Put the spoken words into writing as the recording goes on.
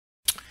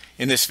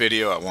In this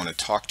video, I want to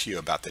talk to you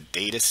about the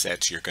data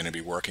sets you're going to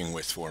be working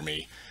with for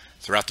me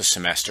throughout the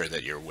semester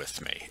that you're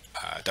with me.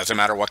 It doesn't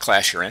matter what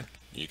class you're in.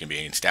 You can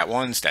be in Stat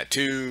 1, Stat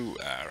 2,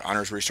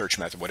 Honors Research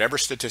Method, whatever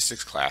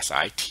statistics class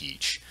I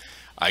teach.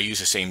 I use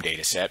the same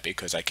data set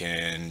because I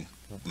can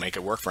make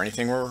it work for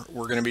anything we're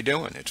going to be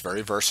doing. It's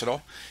very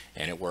versatile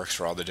and it works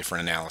for all the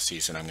different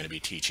analyses that I'm going to be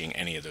teaching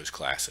any of those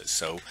classes.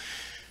 So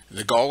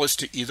the goal is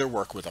to either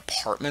work with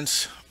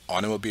apartments,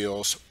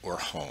 automobiles, or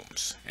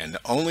homes. And the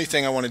only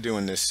thing I want to do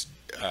in this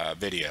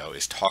video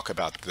is talk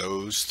about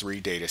those three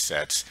data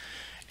sets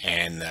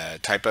and the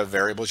type of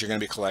variables you're going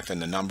to be collecting,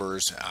 the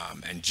numbers,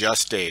 and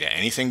just data.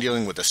 Anything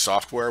dealing with the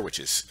software, which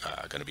is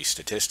going to be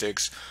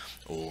statistics,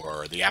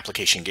 or the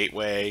application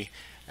gateway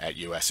at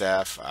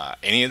USF,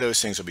 any of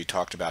those things will be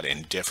talked about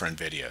in different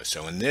videos.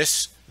 So in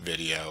this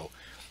video,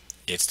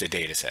 it's the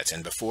data sets.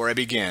 And before I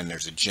begin,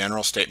 there's a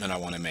general statement I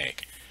want to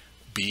make.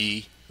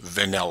 Be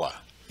vanilla.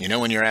 You know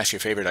when you're asked your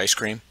favorite ice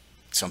cream?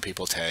 Some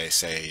people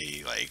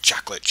say like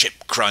chocolate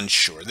chip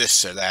crunch or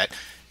this or that.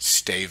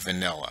 Stay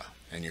vanilla.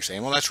 And you're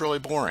saying, well, that's really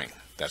boring.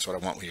 That's what I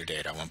want with your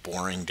data. I want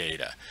boring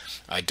data.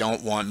 I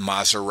don't want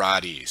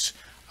Maseratis.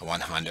 I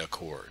want Honda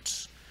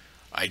Accords.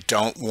 I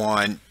don't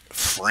want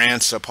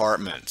France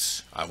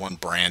apartments. I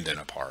want Brandon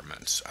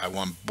apartments. I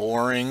want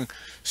boring,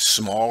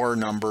 smaller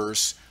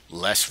numbers,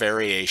 less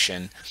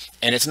variation.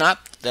 And it's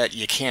not that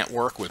you can't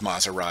work with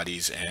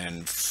Maseratis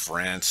and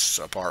France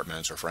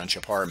apartments or French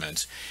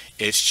apartments.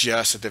 It's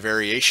just that the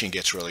variation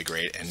gets really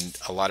great, and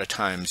a lot of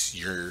times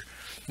you're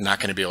not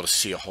going to be able to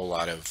see a whole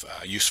lot of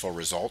useful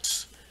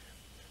results.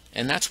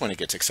 And that's when it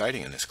gets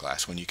exciting in this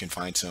class, when you can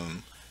find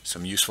some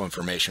useful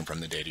information from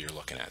the data you're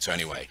looking at. So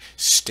anyway,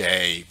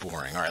 stay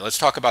boring. All right, let's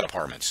talk about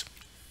apartments.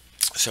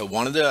 So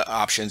one of the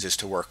options is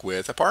to work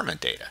with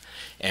apartment data.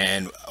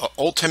 And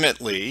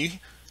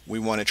ultimately, we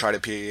want to try to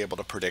be able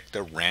to predict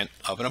the rent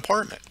of an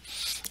apartment.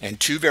 And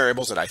two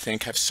variables that I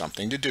think have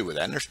something to do with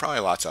that, and there's probably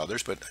lots of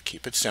others, but I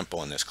keep it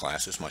simple in this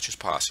class as much as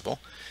possible.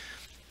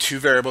 Two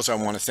variables I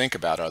want to think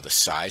about are the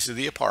size of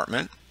the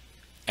apartment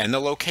and the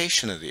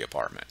location of the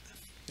apartment.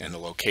 And the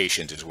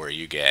locations is where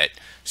you get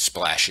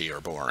splashy or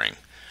boring.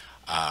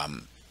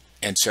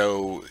 And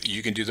so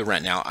you can do the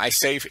rent. Now I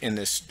say in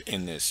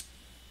this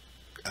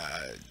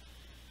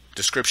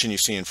description you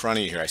see in front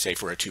of you here, I say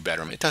for a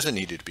 2-bedroom. It doesn't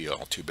need to be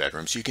all 2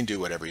 bedrooms. You can do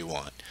whatever you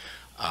want.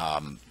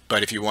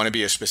 But if you want to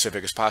be as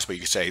specific as possible, you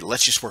can say,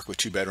 let's just work with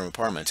 2-bedroom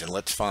apartments and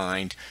let's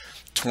find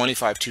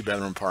 25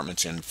 2-bedroom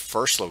apartments in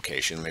first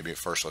location. Maybe the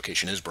first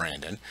location is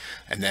Brandon.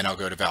 And then I'll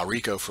go to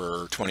Valrico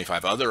for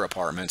 25 other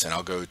apartments, and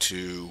I'll go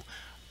to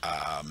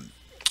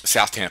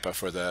South Tampa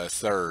for the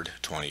third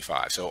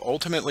 25. So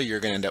ultimately you're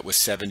going to end up with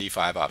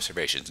 75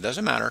 observations. It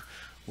doesn't matter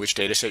which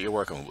data set you're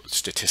working with.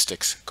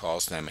 Statistics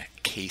calls them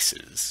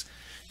cases.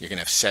 You're going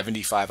to have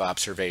 75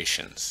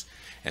 observations.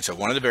 And so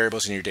one of the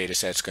variables in your data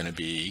set is going to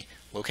be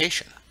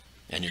location.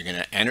 And you're going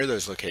to enter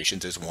those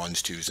locations as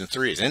 1s, 2s, and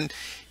 3s. And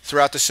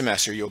throughout the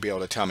semester, you'll be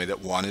able to tell me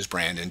that 1 is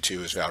Brandon,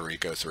 2 is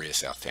Valrico, 3 is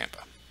South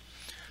Tampa.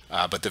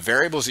 But the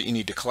variables that you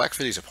need to collect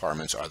for these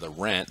apartments are the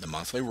rent, the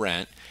monthly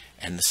rent,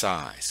 and the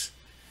size.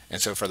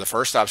 And so for the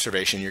first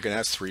observation, you're going to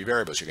have 3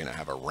 variables. You're going to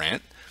have a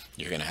rent,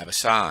 you're going to have a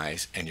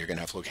size, and you're going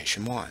to have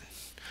location 1.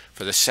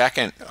 For the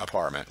second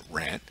apartment,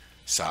 rent,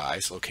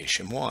 size,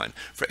 location 1.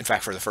 In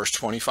fact, for the first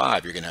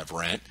 25, you're going to have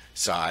rent,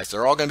 size.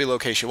 They're all going to be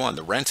location 1.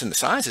 The rents and the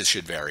sizes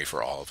should vary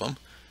for all of them,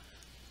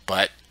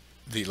 but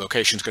the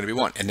location is going to be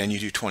 1. And then you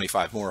do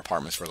 25 more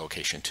apartments for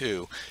location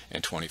 2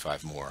 and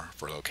 25 more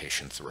for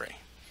location 3.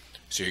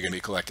 So you're going to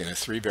be collecting the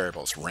 3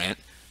 variables: rent,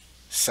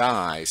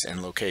 size,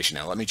 and location.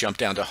 Now let me jump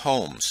down to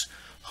homes.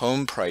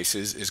 Home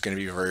prices is going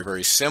to be very,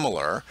 very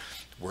similar.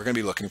 We're going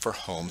to be looking for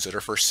homes that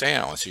are for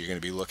sale. And so you're going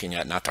to be looking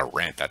at not the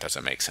rent. That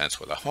doesn't make sense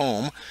with a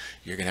home.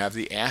 You're going to have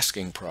the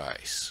asking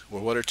price.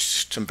 Well, what are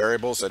some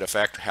variables that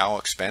affect how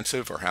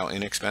expensive or how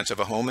inexpensive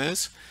a home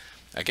is?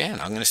 Again,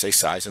 I'm going to say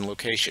size and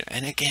location.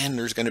 And again,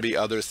 there's going to be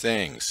other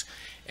things.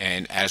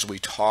 And as we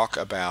talk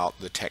about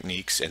the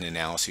techniques and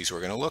analyses we're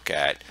going to look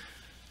at,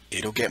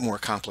 it'll get more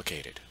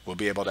complicated. We'll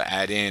be able to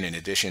add in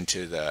addition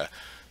to the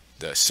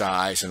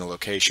size and the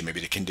location,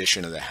 maybe the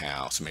condition of the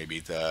house, maybe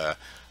the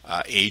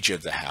age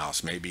of the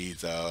house, maybe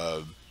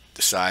the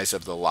size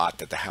of the lot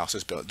that the house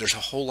is built. There's a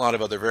whole lot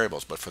of other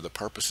variables, but for the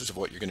purposes of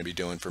what you're going to be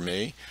doing for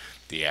me,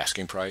 the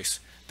asking price,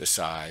 the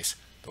size,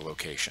 the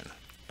location.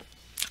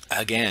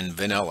 Again,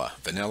 vanilla,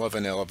 vanilla,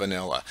 vanilla,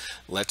 vanilla.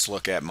 Let's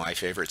look at my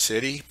favorite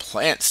city,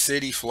 Plant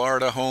City,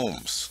 Florida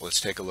homes. Let's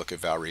take a look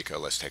at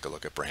Valrico. Let's take a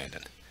look at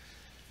Brandon.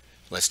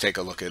 Let's take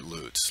a look at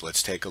Lutz.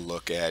 Let's take a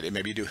look at,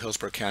 maybe do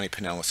Hillsborough County,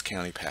 Pinellas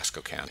County,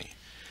 Pasco County.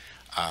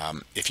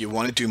 If you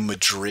want to do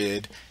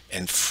Madrid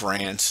and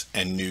France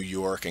and New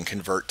York and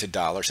convert to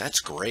dollars, that's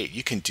great.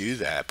 You can do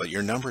that, but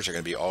your numbers are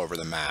going to be all over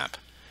the map.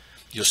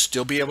 You'll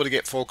still be able to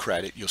get full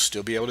credit. You'll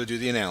still be able to do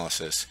the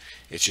analysis.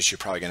 It's just you're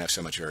probably going to have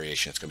so much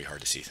variation, it's going to be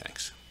hard to see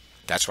things.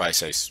 That's why I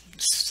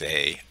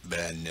say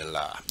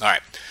vanilla. All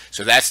right,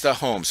 so that's the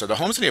home. So the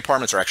homes and the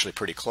apartments are actually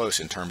pretty close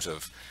in terms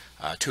of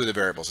Two of the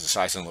variables, the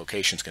size and the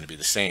location, is going to be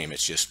the same.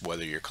 It's just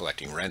whether you're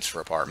collecting rents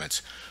for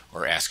apartments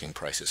or asking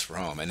prices for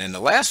home. And then the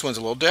last one's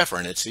a little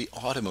different. It's the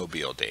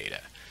automobile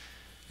data.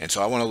 And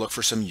so I want to look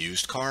for some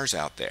used cars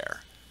out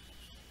there.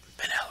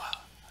 Vanilla.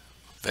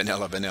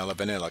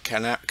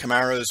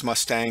 Camaros,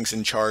 Mustangs,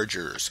 and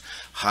Chargers,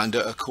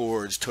 Honda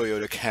Accords,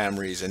 Toyota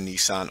Camrys, and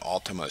Nissan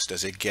Altimas.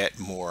 Does it get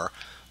more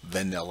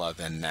vanilla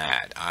than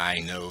that? I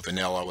know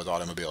vanilla with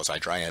automobiles. I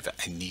drive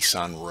a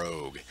Nissan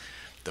Rogue,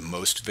 the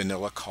most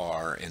vanilla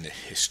car in the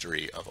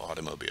history of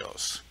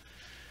automobiles.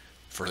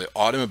 For the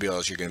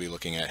automobiles, you're going to be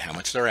looking at how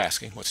much they're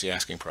asking. What's the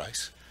asking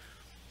price?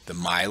 The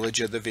mileage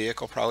of the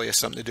vehicle probably has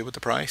something to do with the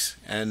price,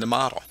 and the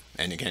model.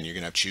 And again, you're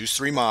going to have to choose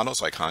 3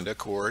 models like Honda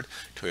Accord,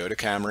 Toyota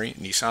Camry,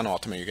 Nissan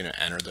Altima. You're going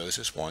to enter those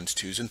as 1s,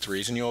 2s, and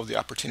 3s, and you'll have the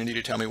opportunity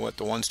to tell me what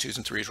the 1s, 2s,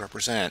 and 3s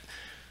represent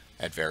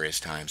at various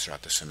times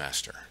throughout the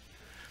semester.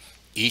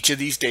 Each of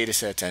these data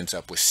sets ends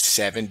up with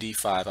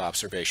 75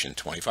 observations,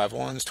 25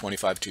 1s,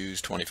 25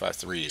 2s, 25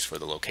 3s for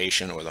the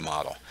location or the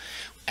model.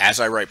 As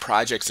I write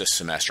projects this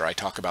semester, I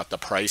talk about the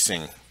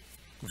pricing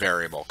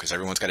variable because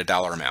everyone's got a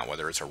dollar amount,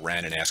 whether it's a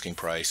rent, an asking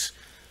price,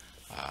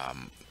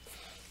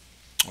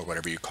 or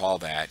whatever you call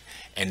that.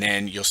 And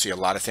then you'll see a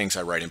lot of things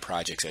I write in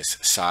projects as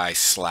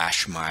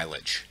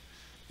size/mileage.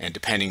 And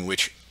depending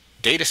which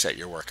data set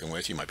you're working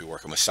with, you might be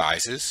working with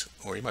sizes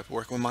or you might be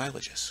working with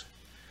mileages.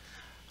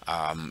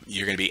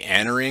 You're going to be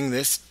entering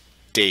this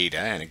data,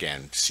 and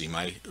again, see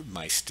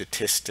my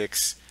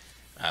statistics,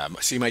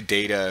 see my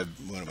data.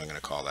 What am I going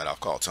to call that? I'll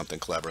call it something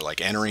clever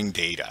like entering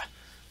data.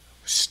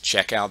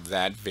 Check out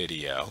that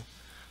video,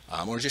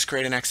 or just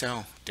create an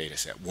Excel data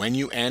set. When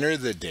you enter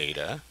the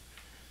data,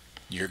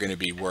 you're going to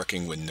be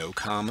working with no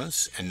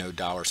commas and no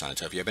dollar signs.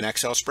 So if you have an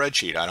Excel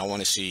spreadsheet, I don't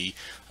want to see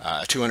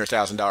a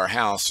 $200,000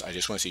 house. I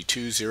just want to see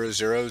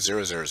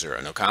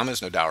 200,000. No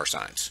commas, no dollar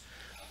signs.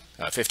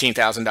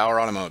 $15,000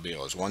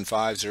 automobile is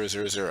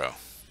 150,000.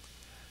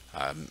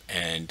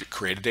 And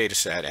create a data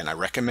set, and I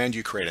recommend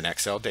you create an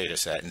Excel data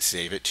set and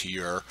save it to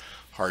your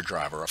hard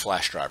drive or a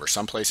flash drive or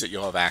someplace that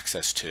you'll have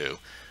access to.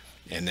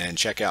 And then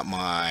check out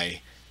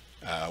my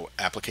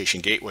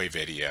application gateway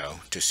video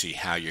to see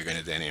how you're going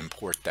to then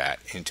import that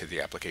into the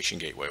application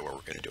gateway where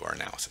we're going to do our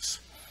analysis.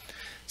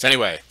 So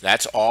anyway,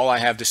 that's all I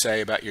have to say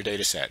about your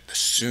data set. The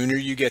sooner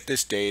you get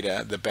this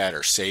data, the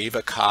better. Save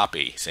a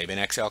copy, save an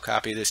Excel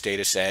copy of this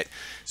data set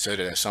so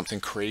that if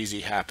something crazy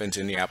happens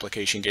in the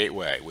application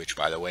gateway, which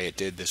by the way it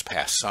did this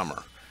past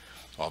summer,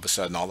 all of a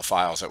sudden all the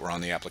files that were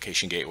on the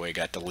application gateway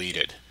got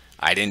deleted.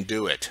 I didn't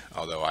do it,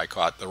 although I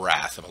caught the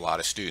wrath of a lot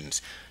of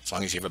students. As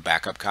long as you have a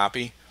backup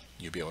copy,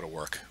 you'll be able to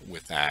work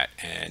with that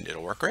and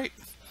it'll work great.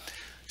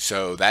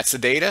 So that's the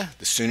data.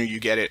 The sooner you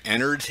get it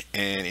entered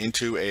and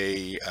into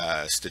a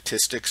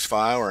statistics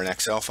file or an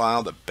Excel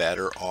file, the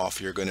better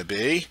off you're going to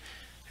be.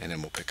 And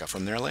then we'll pick up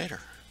from there later.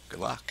 Good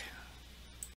luck.